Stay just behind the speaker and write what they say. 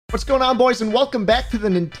What's going on, boys, and welcome back to the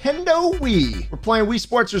Nintendo Wii. We're playing Wii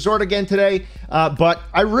Sports Resort again today, but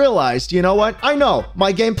I realized, you know what? I know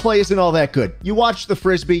my gameplay isn't all that good. You watch the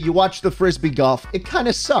Frisbee, you watch the Frisbee golf, it kind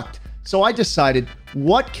of sucked. So I decided,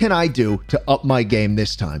 what can I do to up my game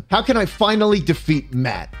this time? How can I finally defeat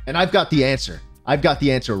Matt? And I've got the answer. I've got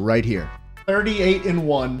the answer right here.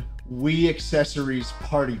 38-in-1 Wii Accessories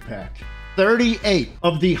Party Pack. 38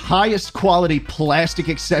 of the highest quality plastic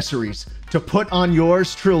accessories to put on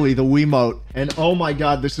yours truly, the Wiimote. And oh my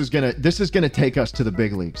god, this is gonna take us to the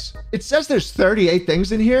big leagues. It says there's 38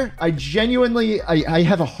 things in here. I genuinely, I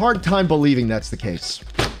have a hard time believing that's the case.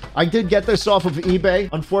 I did get this off of eBay.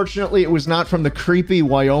 Unfortunately, it was not from the creepy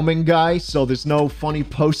Wyoming guy, so there's no funny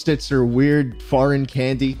Post-its or weird foreign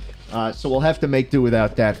candy. So we'll have to make do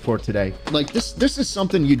without that for today. Like, this is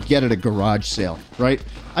something you'd get at a garage sale, right?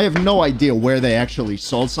 I have no idea where they actually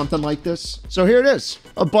sold something like this. So here it is.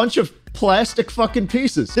 A bunch of plastic fucking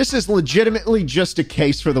pieces. This is legitimately just a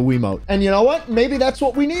case for the Wiimote. And you know what? Maybe that's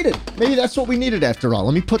what we needed. Maybe that's what we needed after all.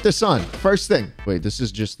 Let me put this on. First thing. Wait, this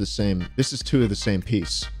is just the same. This is two of the same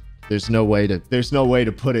piece. There's no way to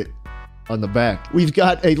put it on the back. We've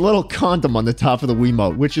got a little condom on the top of the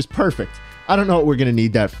Wiimote, which is perfect. I don't know what we're going to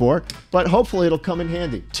need that for, but hopefully it'll come in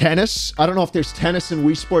handy. Tennis. I don't know if there's tennis in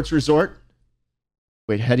Wii Sports Resort.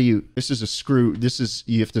 Wait, how do you... This is a screw. This is...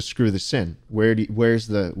 You have to screw this in. Where's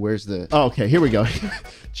the... Oh, okay. Here we go.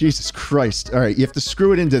 Jesus Christ. All right. You have to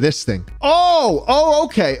screw it into this thing. Oh,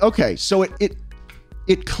 okay. Okay. So it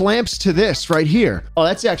clamps to this right here. Oh,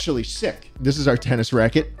 that's actually sick. This is our tennis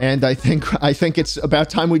racket, and I think it's about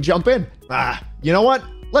time we jump in. You know what?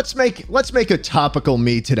 Let's make a topical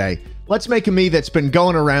me today. Let's make a me that's been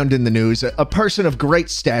going around in the news, a person of great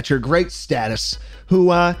stature, great status,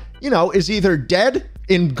 who, you know, is either dead,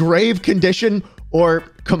 in grave condition, or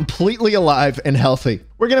completely alive and healthy.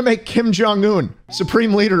 We're gonna make Kim Jong-un,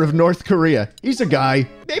 supreme leader of North Korea. He's a guy.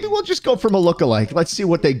 Maybe we'll just go from a lookalike. Let's see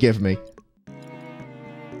what they give me.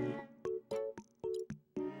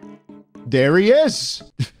 There he is.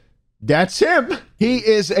 That's him. He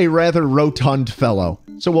is a rather rotund fellow.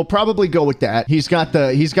 So we'll probably go with that. He's got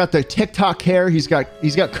the TikTok hair. He's got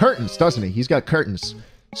curtains, doesn't he? He's got curtains.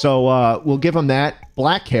 So we'll give him that.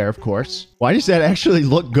 Black hair, of course. Why does that actually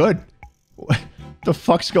look good? What the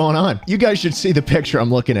fuck's going on? You guys should see the picture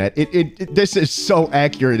I'm looking at. This is so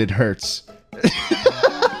accurate it hurts.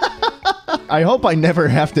 I hope I never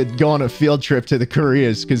have to go on a field trip to the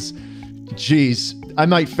Koreas, because, geez, I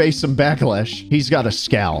might face some backlash. He's got a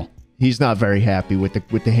scowl. He's not very happy with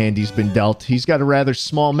the hand he's been dealt. He's got a rather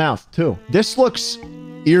small mouth, too. This looks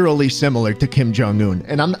eerily similar to Kim Jong-un,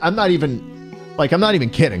 and I'm not even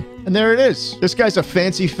kidding. And there it is. This guy's a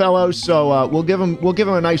fancy fellow, so we'll give him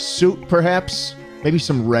a nice suit, perhaps. Maybe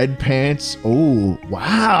some red pants. Oh,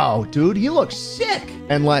 wow, dude, he looks sick.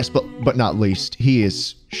 And last but not least, he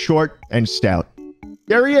is short and stout.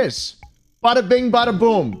 There he is. Bada bing, bada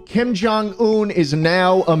boom. Kim Jong-un is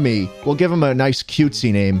now a me. We'll give him a nice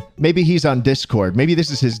cutesy name. Maybe he's on Discord. Maybe this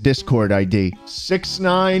is his Discord ID.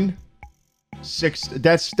 696.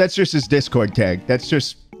 That's just his Discord tag. That's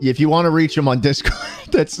just, if you want to reach him on Discord,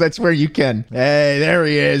 that's where you can. Hey, there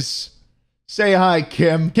he is. Say hi,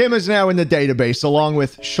 Kim. Kim is now in the database, along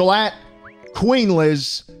with Schlatt, Queen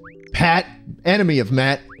Liz, Pat, enemy of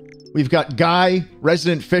Matt. We've got Guy,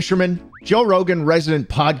 resident fisherman. Joe Rogan, resident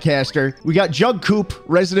podcaster. We got Jug Coop,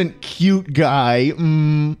 resident cute guy.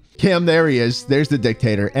 Kim, there he is. There's the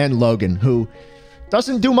dictator. And Logan, who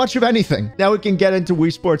doesn't do much of anything. Now we can get into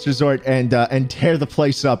Wii Sports Resort and tear the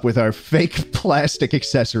place up with our fake plastic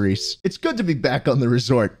accessories. It's good to be back on the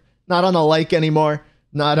resort. Not on the lake anymore.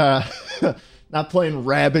 Not playing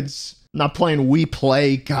Rabbids. Not playing Wii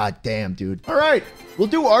Play. God damn, dude. All right, we'll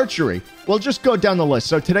do archery. We'll just go down the list.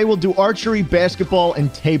 So today we'll do archery, basketball,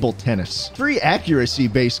 and table tennis. 3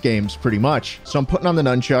 accuracy-based games, pretty much. So I'm putting on the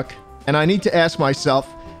nunchuck, and I need to ask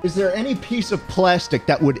myself, is there any piece of plastic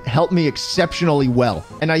that would help me exceptionally well?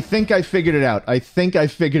 And I think I figured it out.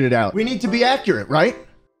 We need to be accurate, right?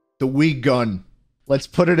 The Wii gun. Let's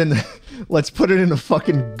put it in the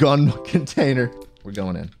fucking gun container. We're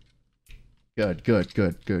going in. Good.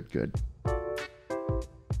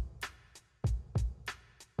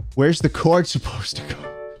 Where's the cord supposed to go?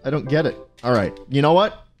 I don't get it. All right. You know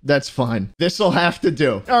what? That's fine. This'll have to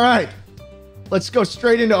do. All right. Let's go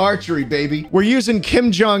straight into archery, baby. We're using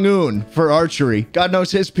Kim Jong-un for archery. God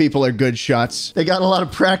knows his people are good shots. They got a lot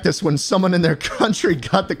of practice when someone in their country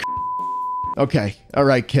got the... Okay. All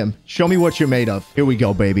right, Kim. Show me what you're made of. Here we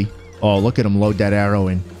go, baby. Oh, look at him load that arrow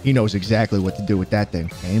in. He knows exactly what to do with that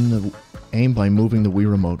thing. Aim by moving the Wii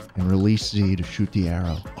Remote and release Z to shoot the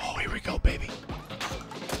arrow. Oh, here we go, baby.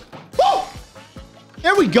 Woo!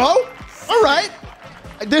 There we we go. All right.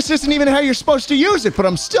 This isn't even how you're supposed to use it, but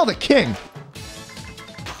I'm still the king.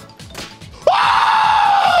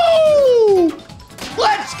 Oh!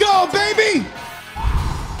 Let's go, baby.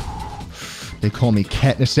 They call me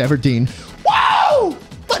Katniss Everdeen. Whoa!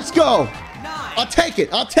 Let's go. I'll take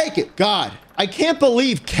it. I'll take it. God, I can't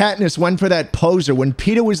believe Katniss went for that poser when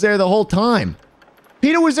Peter was there the whole time.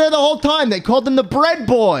 Peter was there the whole time. They called him the bread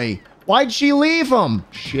boy. Why'd she leave him?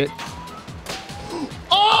 Shit.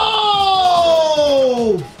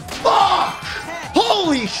 Oh! Fuck!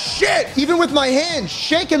 Holy shit! Even with my hands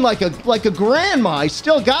shaking like a grandma, I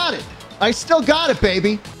still got it. I still got it,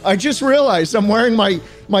 baby. I just realized I'm wearing my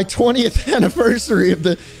 20th anniversary of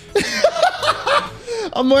the...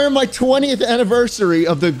 I'm wearing my 20th anniversary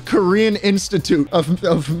of the Korean Institute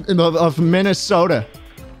of Minnesota.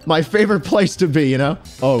 My favorite place to be, you know?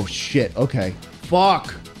 Oh, shit. Okay.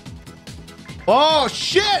 Fuck. Oh,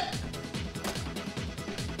 shit!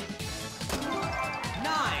 9.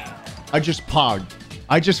 I just pogged.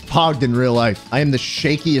 I just pogged in real life. I am the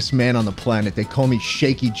shakiest man on the planet. They call me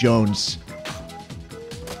Shaky Jones.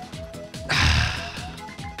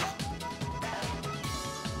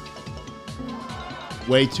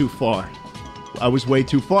 Way too far. I was way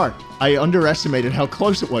too far. I underestimated how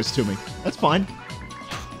close it was to me. That's fine.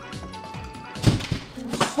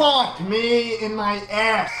 Fuck me in my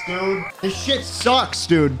ass, dude. This shit sucks,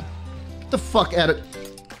 dude. Get the fuck out of...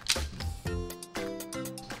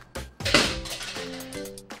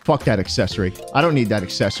 Fuck that accessory. I don't need that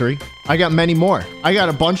accessory. I got many more. I got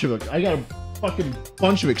a bunch of... I got a fucking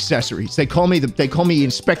bunch of accessories. They call me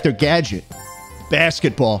Inspector Gadget.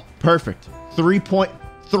 Basketball. Perfect. Three-point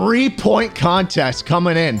contest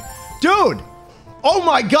coming in. Dude! Oh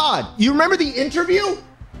my god! You remember the interview?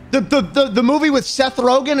 The movie with Seth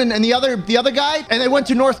Rogen and the other guy? And they went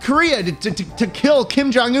to North Korea to kill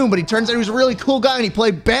Kim Jong-un, but he turns out he was a really cool guy and he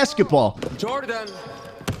played basketball. Jordan.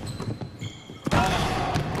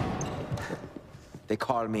 They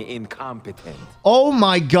call me incompetent. Oh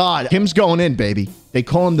my god. Kim's going in, baby. They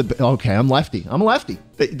call him the... Okay, I'm lefty. I'm lefty.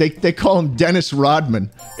 They call him Dennis Rodman.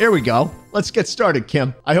 Here we go. Let's get started,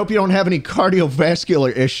 Kim. I hope you don't have any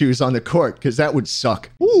cardiovascular issues on the court, because that would suck.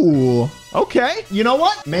 Ooh. Okay. You know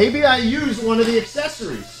what? Maybe I use one of the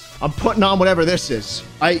accessories. I'm putting on whatever this is.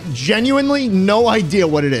 I genuinely no idea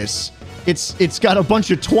what it is. It's got a bunch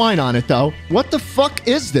of twine on it, though. What the fuck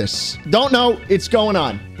is this? Don't know. It's going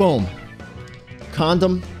on. Boom.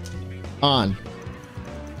 Condom on.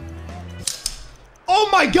 Oh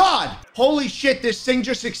my god! Holy shit, this thing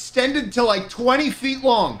just extended to like 20 feet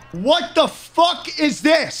long. What the fuck is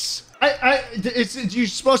this? You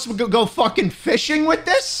supposed to go fucking fishing with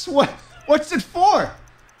this? What's it for?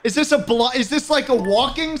 Is this like a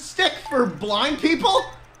walking stick for blind people?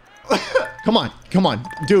 Come on,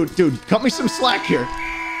 dude, cut me some slack here.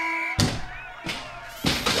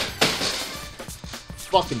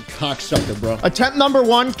 Fucking cocksucker, bro. Attempt number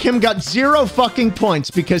 1, Kim got 0 fucking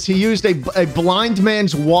points because he used a blind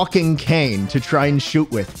man's walking cane to try and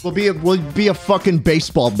shoot with. Will be a fucking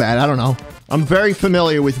baseball bat. I don't know. I'm very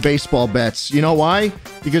familiar with baseball bats. You know why?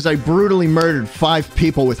 Because I brutally murdered 5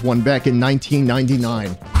 people with one back in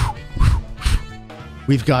 1999.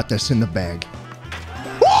 We've got this in the bag.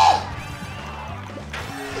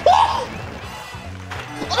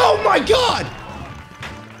 Oh my god!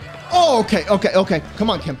 Oh, okay. Come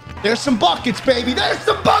on, Kim. There's some buckets, baby. There's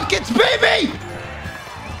some buckets, baby!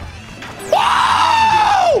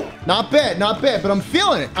 Whoa! Not bad, but I'm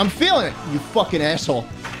feeling it. You fucking asshole.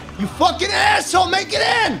 You fucking asshole, make it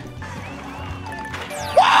in!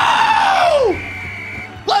 Whoa!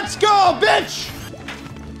 Let's go, bitch!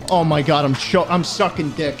 Oh my god, I'm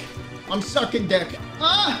sucking dick. I'm sucking dick.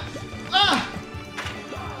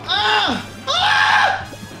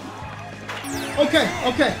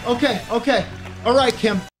 Okay. All right,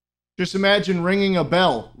 Kim. Just imagine ringing a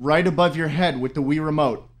bell right above your head with the Wii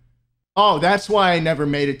Remote. Oh, that's why I never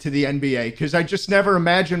made it to the NBA, because I just never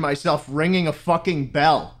imagined myself ringing a fucking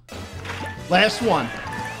bell. Last one.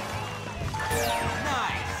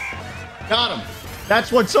 Nice. Got him.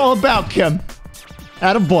 That's what it's all about, Kim.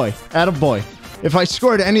 Attaboy. Attaboy. If I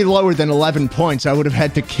scored any lower than 11 points, I would have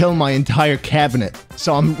had to kill my entire cabinet.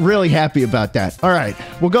 So I'm really happy about that. All right,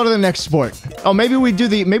 we'll go to the next sport. Oh, maybe we do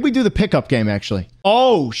the pickup game, actually.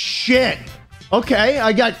 Oh, shit. Okay,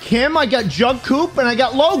 I got Kim, I got Jug Coop, and I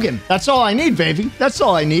got Logan. That's all I need, baby. That's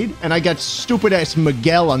all I need. And I got stupid-ass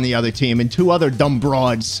Miguel on the other team and 2 other dumb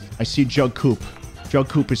broads. I see Jug Coop. Jug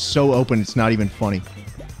Coop is so open, it's not even funny.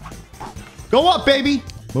 Go up, baby.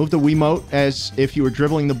 Move the Wiimote as if you were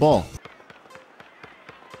dribbling the ball.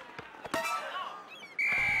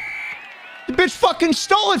 The bitch fucking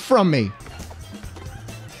stole it from me.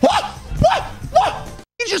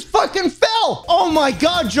 fucking fell. Oh my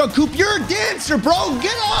God, Jungkook, you're a dancer, bro.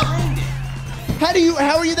 Get up.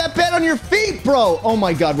 How are you that bad on your feet, bro? Oh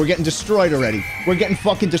my God, we're getting destroyed already. We're getting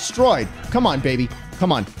fucking destroyed. Come on, baby.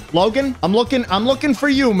 Come on. Logan, I'm looking for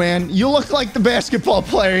you, man. You look like the basketball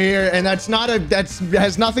player here, and that's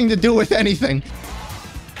has nothing to do with anything.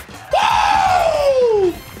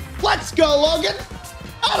 Woo! Let's go, Logan.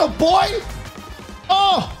 Atta boy.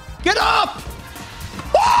 Oh, get up.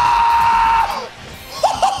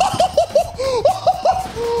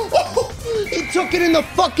 He took it in the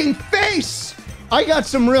fucking face. I got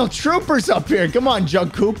some real troopers up here. Come on,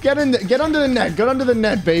 Jungkook. Get under the net. Get under the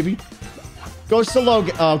net, baby. Goes to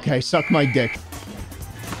Logan. Okay, suck my dick.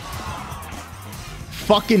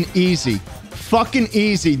 Fucking easy. Fucking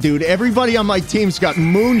easy, dude. Everybody on my team's got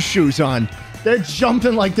moon shoes on. They're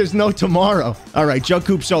jumping like there's no tomorrow. All right,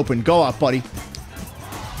 Jungkook's open. Go up, buddy.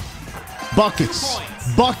 Buckets.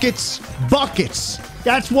 Buckets. Buckets.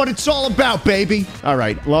 That's what it's all about, baby. All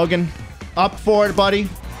right, Logan. Up for it, buddy.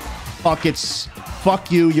 Buckets.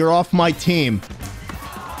 Fuck you. You're off my team.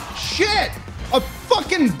 Shit! A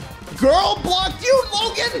fucking girl blocked you,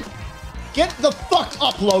 Logan? Get the fuck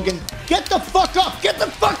up, Logan. Get the fuck up. Get the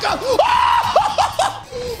fuck up.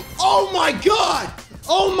 Oh my God.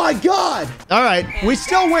 Oh my God. All right. We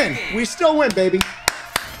still win. We still win, baby.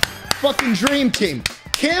 Fucking dream team.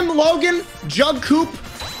 Kim, Logan, Jungkook,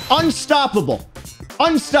 unstoppable.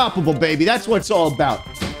 Unstoppable, baby. That's what it's all about.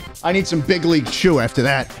 I need some big league chew after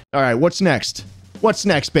that. All right, what's next? What's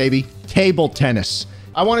next, baby? Table tennis.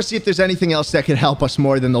 I want to see if there's anything else that could help us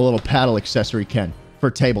more than the little paddle accessory can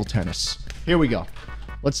for table tennis. Here we go.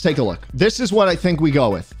 Let's take a look. This is what I think we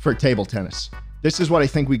go with for table tennis. This is what I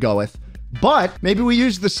think we go with. But maybe we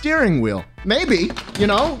use the steering wheel. Maybe, you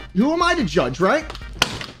know, who am I to judge, right?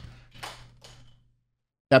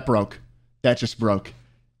 That broke. That just broke.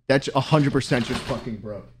 That 100% just fucking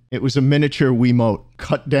broke. It was a miniature Wiimote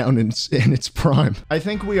cut down in its prime. I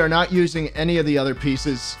think we are not using any of the other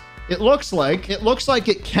pieces. It looks like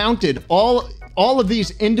it counted all of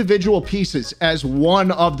these individual pieces as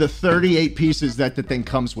one of the 38 pieces that the thing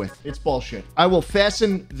comes with. It's bullshit. I will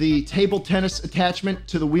fasten the table tennis attachment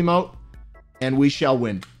to the Wiimote, and we shall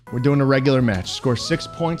win. We're doing a regular match. Score 6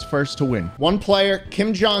 points first to win. One player,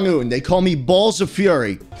 Kim Jong-un. They call me Balls of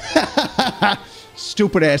Fury.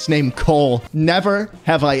 Stupid ass name Cole. Never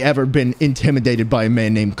have I ever been intimidated by a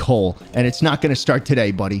man named Cole. And it's not gonna start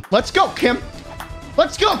today, buddy. Let's go, Kim.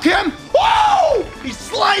 Let's go, Kim. Whoa! He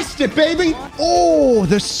sliced it, baby. Oh,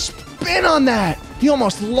 the spin on that. He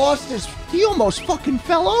almost fucking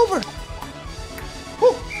fell over.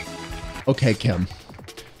 Whew. Okay, Kim.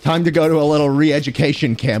 Time to go to a little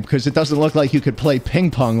re-education camp because it doesn't look like you could play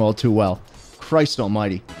ping pong all too well. Christ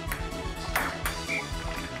almighty.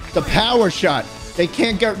 The power shot. They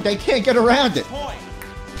can't get around it.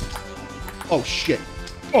 Oh shit.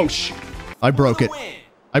 Oh shit. I broke it.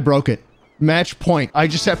 I broke it. Match point. I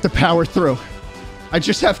just have to power through. I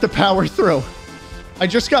just have to power through. I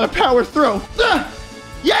just gotta power through.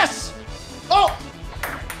 Yes! Oh!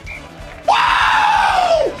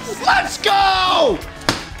 Whoa! Let's go!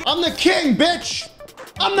 I'm the king, bitch!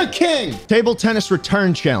 I'm the king! Table tennis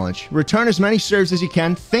return challenge. Return as many serves as you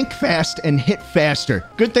can, think fast, and hit faster.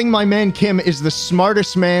 Good thing my man Kim is the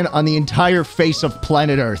smartest man on the entire face of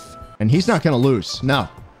planet Earth. And he's not gonna lose. No.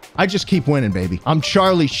 I just keep winning, baby. I'm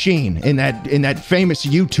Charlie Sheen in that famous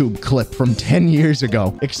YouTube clip from 10 years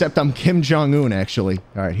ago. Except I'm Kim Jong-un, actually.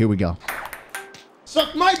 All right, here we go.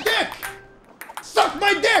 Suck my dick! Suck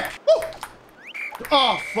my dick! Woo!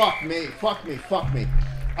 Oh, fuck me. Fuck me. Fuck me.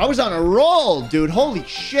 I was on a roll, dude. Holy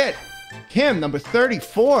shit. Kim, number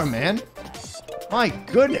 34, man. My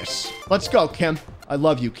goodness. Let's go, Kim. I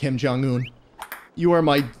love you, Kim Jong-un. You are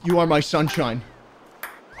my sunshine.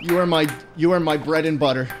 You are my bread and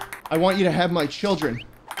butter. I want you to have my children.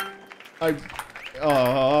 I'm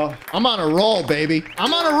on a roll, baby.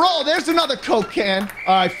 I'm on a roll. There's another Coke can.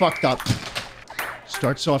 I fucked up.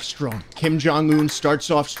 Starts off strong. Kim Jong-un starts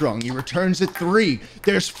off strong. He returns at 3.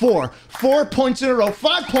 There's 4. 4 points in a row.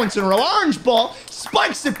 5 points in a row. Orange ball.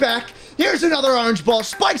 Spikes it back. Here's another orange ball.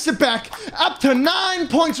 Spikes it back. Up to 9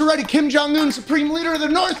 points already. Kim Jong-un, supreme leader of the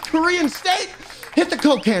North Korean state. Hit the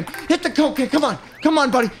Coke can. Hit the Coke can. Come on. Come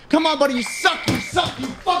on, buddy. Come on, buddy. You suck. You suck. You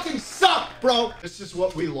fucking suck, bro. This is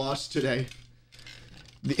what we lost today.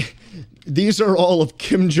 These are all of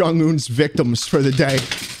Kim Jong-un's victims for the day.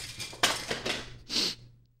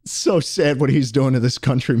 So sad what he's doing to this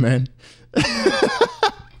country, man.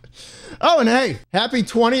 Oh, and hey, happy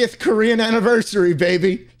 20th Korean anniversary,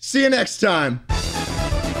 baby. See you next time.